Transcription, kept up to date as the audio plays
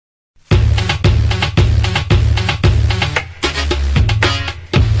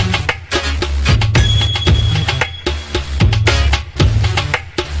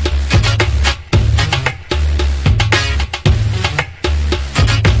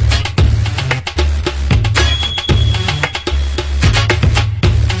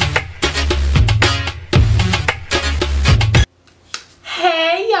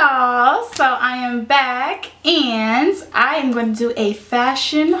I'm going to do a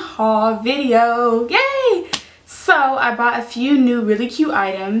fashion haul video. Yay! So I bought a few new really cute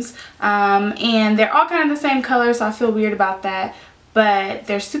items and they're all kind of the same color, so I feel weird about that. But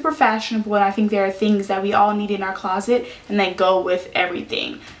they're super fashionable and I think there are things that we all need in our closet and they go with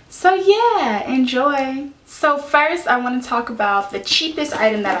everything. So yeah, enjoy. So first I want to talk about the cheapest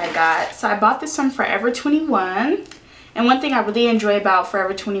item that I got. So I bought this from Forever 21. And one thing I really enjoy about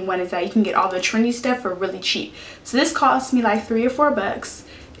Forever 21 is that you can get all the trendy stuff for really cheap. So this cost me like $3 or $4.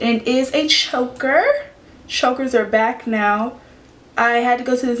 And it is a choker. Chokers are back now. I had to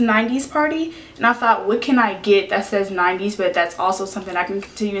go to this 90s party and I thought, what can I get that says 90s but that's also something I can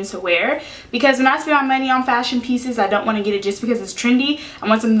continue to wear? Because when I spend my money on fashion pieces, I don't want to get it just because it's trendy. I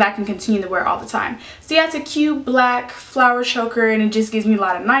want something that I can continue to wear all the time. So yeah, it's a cute black flower choker and it just gives me a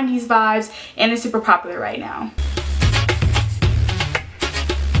lot of 90s vibes and it's super popular right now.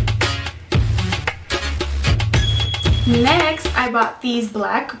 Next, I bought these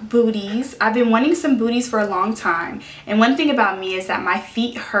black booties. I've been wanting some booties for a long time. And one thing about me is that my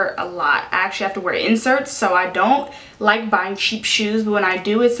feet hurt a lot. I actually have to wear inserts, so I don't like buying cheap shoes. But when I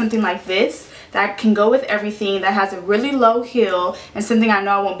do, it's something like this that can go with everything, that has a really low heel, and something I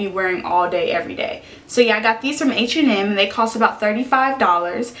know I won't be wearing all day, every day. So yeah, I got these from H&M, and they cost about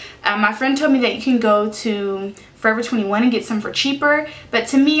 $35. My friend told me that you can go to Forever 21 and get some for cheaper, but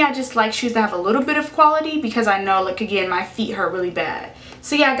to me, I just like shoes that have a little bit of quality because I know, like, again, my feet hurt really bad.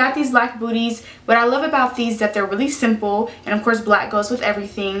 So yeah, I got these black booties. What I love about these is that they're really simple, and of course black goes with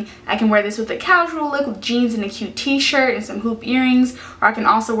everything. I can wear this with a casual look with jeans and a cute t-shirt and some hoop earrings, or I can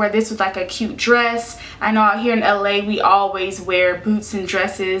also wear this with like a cute dress. I know out here in LA we always wear boots and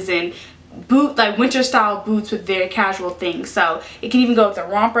dresses and like winter style boots with very casual things, so it can even go with the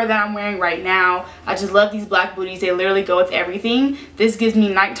romper that I'm wearing right now. I just love these black booties. They literally go with everything. This gives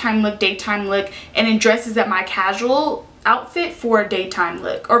me nighttime look, daytime look, and it dresses up my casual outfit for a daytime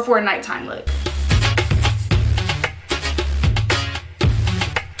look or for a nighttime look.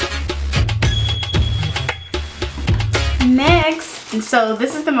 Next, so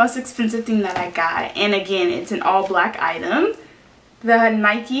this is the most expensive thing that I got, and again, it's an all black item. The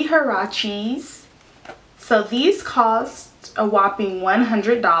Nike Huaraches. So these cost a whopping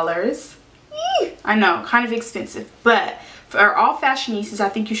 $100. I know, kind of expensive, but for all fashionistas, I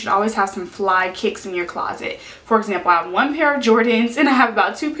think you should always have some fly kicks in your closet. For example, I have one pair of Jordans and I have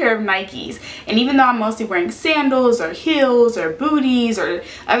about 2 pair of Nikes. And even though I'm mostly wearing sandals or heels or booties or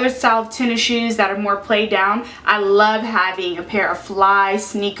other style of tennis shoes that are more played down, I love having a pair of fly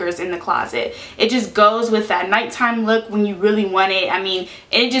sneakers in the closet. It just goes with that nighttime look when you really want it. I mean,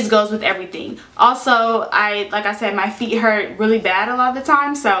 it just goes with everything. Also, like I said, my feet hurt really bad a lot of the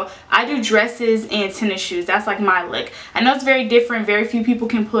time, so I do dresses and tennis shoes. That's like my look. I know it's very different, very few people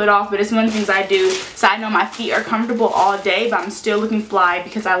can pull it off, but it's one of the things I do, so I know my feet are comfortable all day, but I'm still looking fly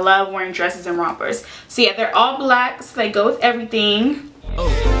because I love wearing dresses and rompers. So yeah, they're all black, so they go with everything.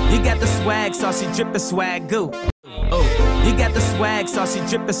 Oh, you got the swag, saucy drippin' swag goo. Oh, you got the swag, saucy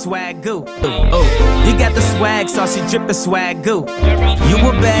drippin' swag goo. Oh, you got the swag, saucy drippin' swag goo. You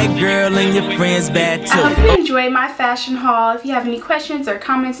a bad girl and your friends bad too. I hope you enjoyed my fashion haul. If you have any questions or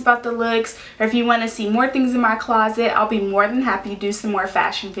comments about the looks, or if you want to see more things in my closet, I'll be more than happy to do some more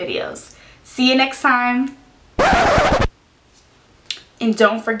fashion videos. See you next time. And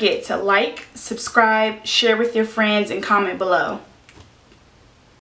don't forget to like, subscribe, share with your friends, and comment below.